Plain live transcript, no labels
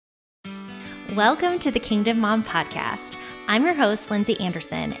Welcome to the Kingdom Mom Podcast. I'm your host, Lindsay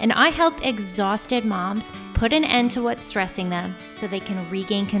Anderson, and I help exhausted moms put an end to what's stressing them so they can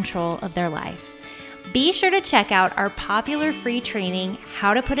regain control of their life. Be sure to check out our popular free training,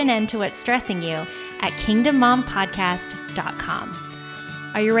 How to Put an End to What's Stressing You, at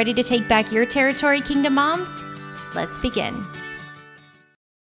kingdommompodcast.com. Are you ready to take back your territory, Kingdom Moms? Let's begin.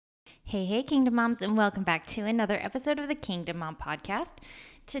 Hey, Kingdom Moms, and welcome back to another episode of the Kingdom Mom Podcast.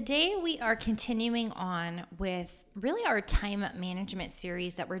 Today, we are continuing on with really our time management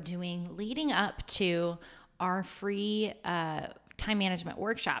series that we're doing leading up to our free time management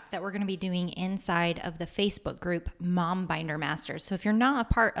workshop that we're going to be doing inside of the Facebook group Mom Binder Masters. So if you're not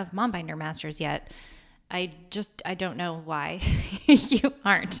a part of Mom Binder Masters yet, I don't know why you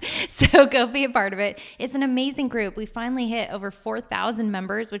aren't. So go be a part of it. It's an amazing group. We finally hit over 4,000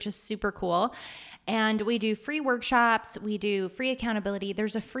 members, which is super cool. And we do free workshops. We do free accountability.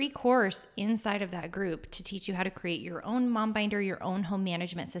 There's a free course inside of that group to teach you how to create your own mom binder, your own home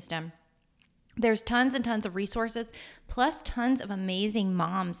management system. There's tons and tons of resources, plus tons of amazing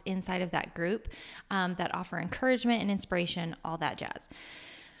moms inside of that group that offer encouragement and inspiration, all that jazz.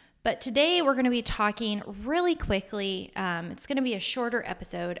 But today we're going to be talking really quickly. It's going to be a shorter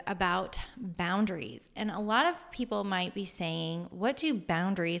episode about boundaries. And a lot of people might be saying, what do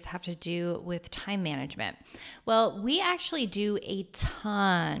boundaries have to do with time management? Well, we actually do a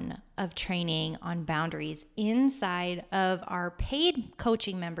ton of training on boundaries inside of our paid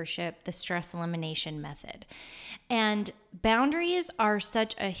coaching membership, the Stress Elimination Method. And boundaries are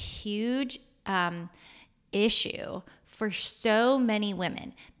such a huge issue for so many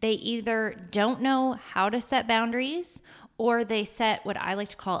women. They either don't know how to set boundaries or they set what I like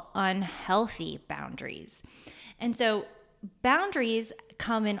to call unhealthy boundaries. And so boundaries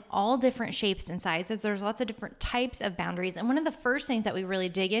come in all different shapes and sizes. There's lots of different types of boundaries. And one of the first things that we really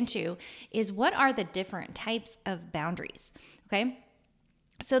dig into is what are the different types of boundaries, okay?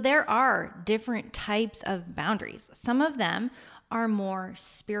 So there are different types of boundaries. Some of them are more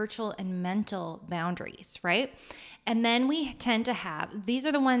spiritual and mental boundaries, right? And then we tend to have, these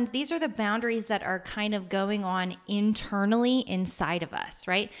are the boundaries that are kind of going on internally inside of us,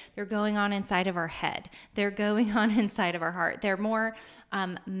 right? They're going on inside of our head. They're going on inside of our heart. They're more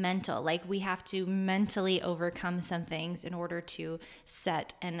mental, like we have to mentally overcome some things in order to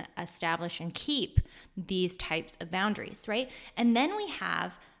set and establish and keep these types of boundaries, right? And then we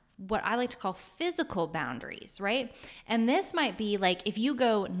have what I like to call physical boundaries, right? And this might be like if you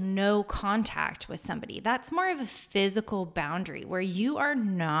go no contact with somebody, that's more of a physical boundary where you are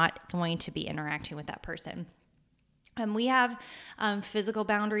not going to be interacting with that person. And we have physical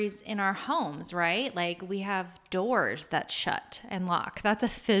boundaries in our homes, right? Like we have doors that shut and lock. That's a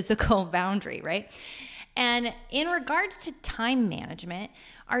physical boundary, right? And in regards to time management,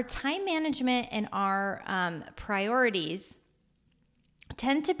 our time management and our priorities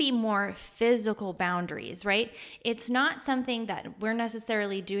tend to be more physical boundaries, right? It's not something that we're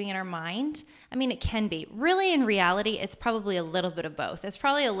necessarily doing in our mind. I mean, it can be. Really, in reality, it's probably a little bit of both. It's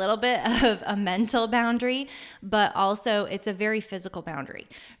probably a little bit of a mental boundary, but also it's a very physical boundary.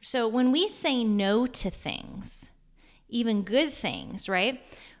 So when we say no to things, even good things, right?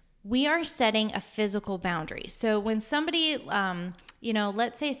 We are setting a physical boundary. So when somebody,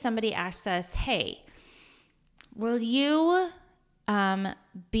 let's say somebody asks us, hey, will you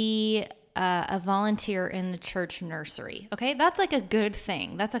be a volunteer in the church nursery? Okay, that's like a good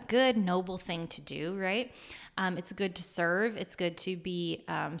thing. That's a good, noble thing to do, right? It's good to serve. It's good to be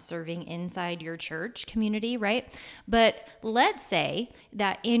serving inside your church community, right? But let's say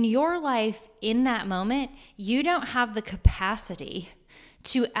that in your life, in that moment, you don't have the capacity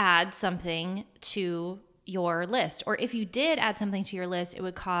to add something to your list. Or if you did add something to your list, it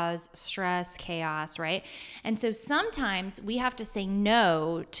would cause stress, chaos, right? And so sometimes we have to say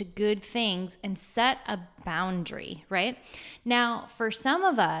no to good things and set a boundary, right? Now, for some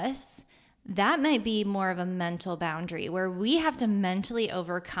of us, that might be more of a mental boundary where we have to mentally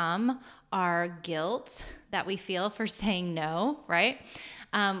overcome our guilt that we feel for saying no, right?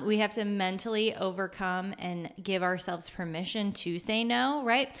 We have to mentally overcome and give ourselves permission to say no,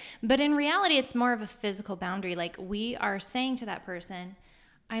 right? But in reality, it's more of a physical boundary. Like we are saying to that person,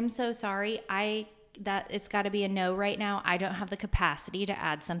 I'm so sorry. That it's got to be a no right now. I don't have the capacity to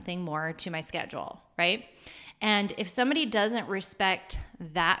add something more to my schedule, right? And if somebody doesn't respect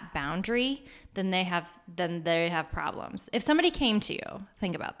that boundary, then they have problems. If somebody came to you,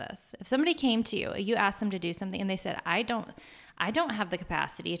 think about this. If somebody came to you, you asked them to do something and they said, I don't have the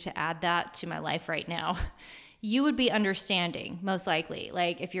capacity to add that to my life right now. you would be understanding, most likely.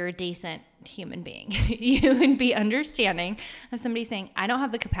 Like if you're a decent human being, you would be understanding of somebody saying, I don't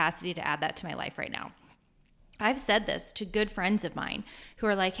have the capacity to add that to my life right now. I've said this to good friends of mine who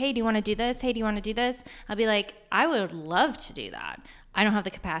are like, hey, do you want to do this? Hey, do you want to do this? I'll be like, I would love to do that. I don't have the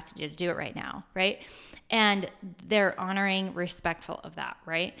capacity to do it right now, right? And they're honoring, respectful of that,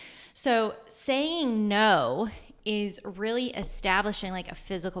 right? So saying no is really establishing like a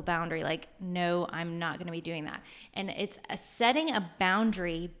physical boundary, like, no, I'm not going to be doing that. And it's setting a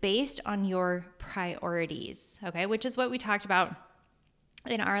boundary based on your priorities, okay? Which is what we talked about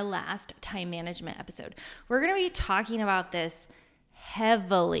in our last time management episode. We're going to be talking about this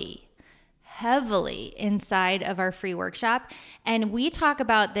heavily inside of our free workshop. And we talk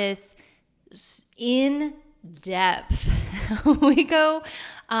about this in depth.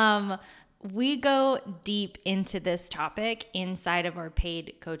 We go deep into this topic inside of our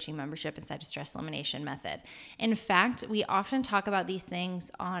paid coaching membership inside of Stress Elimination Method. In fact, we often talk about these things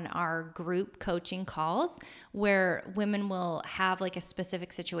on our group coaching calls where women will have like a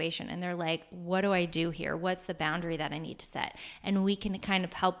specific situation and they're like, what do I do here? What's the boundary that I need to set? And we can kind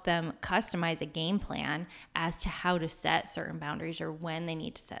of help them customize a game plan as to how to set certain boundaries or when they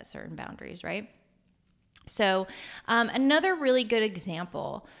need to set certain boundaries, right? So another really good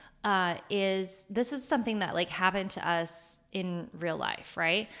example is something that like happened to us in real life,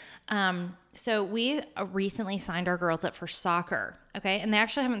 right? So we recently signed our girls up for soccer, okay? And they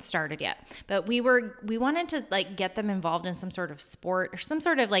actually haven't started yet, but we wanted to like get them involved in some sort of sport or some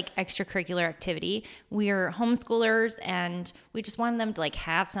sort of like extracurricular activity. We're homeschoolers and we just wanted them to like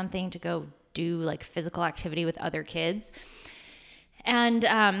have something to go do like physical activity with other kids. And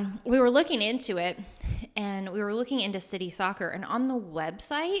we were looking into it, and we were looking into city soccer, and on the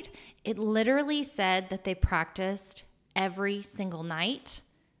website, it literally said that they practiced every single night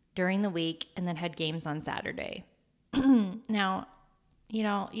during the week and then had games on Saturday. Now, you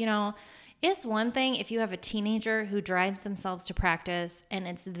know, it's one thing if you have a teenager who drives themselves to practice and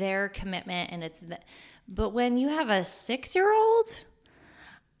it's their commitment but when you have a 6-year-old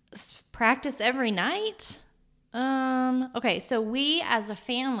practice every night. Okay, so we as a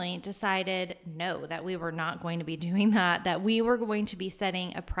family decided no, that we were not going to be doing that we were going to be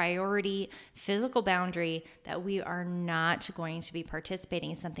setting a priority physical boundary, that we are not going to be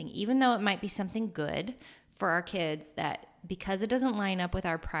participating in something, even though it might be something good for our kids, that because it doesn't line up with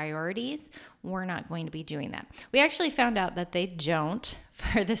our priorities, we're not going to be doing that. We actually found out that they don't,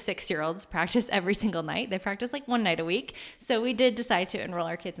 for the 6-year-olds, practice every single night. They practice like one night a week. So we did decide to enroll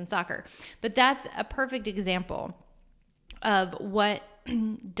our kids in soccer. But that's a perfect example of what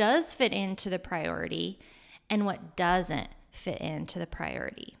does fit into the priority and what doesn't fit into the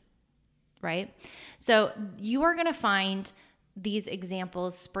priority, right? So you are going to find these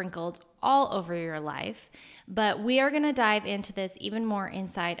examples sprinkled all over your life, but we are going to dive into this even more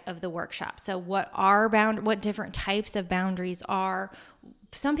inside of the workshop. So what different types of boundaries are.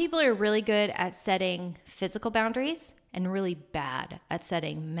 Some people are really good at setting physical boundaries and really bad at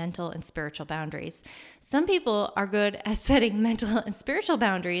setting mental and spiritual boundaries. Some people are good at setting mental and spiritual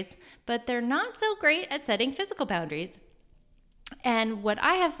boundaries, but they're not so great at setting physical boundaries. And what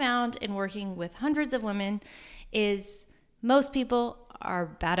I have found in working with hundreds of women is most people are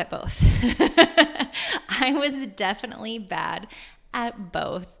bad at both. I was definitely bad at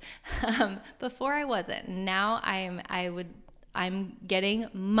both. Before I wasn't. Now I'm getting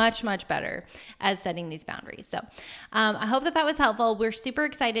much, much better at setting these boundaries. So I hope that was helpful. We're super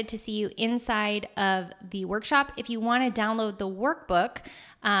excited to see you inside of the workshop. If you want to download the workbook,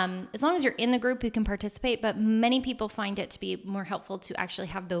 as long as you're in the group, you can participate, but many people find it to be more helpful to actually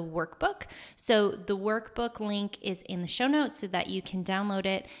have the workbook. So the workbook link is in the show notes so that you can download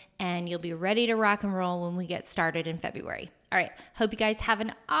it and you'll be ready to rock and roll when we get started in February. All right. Hope you guys have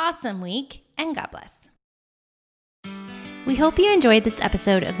an awesome week and God bless. We hope you enjoyed this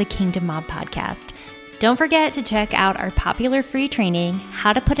episode of the Kingdom Mom Podcast. Don't forget to check out our popular free training,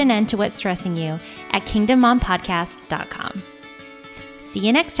 How to Put an End to What's Stressing You, at kingdommompodcast.com. See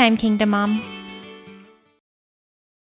you next time, Kingdom Mom.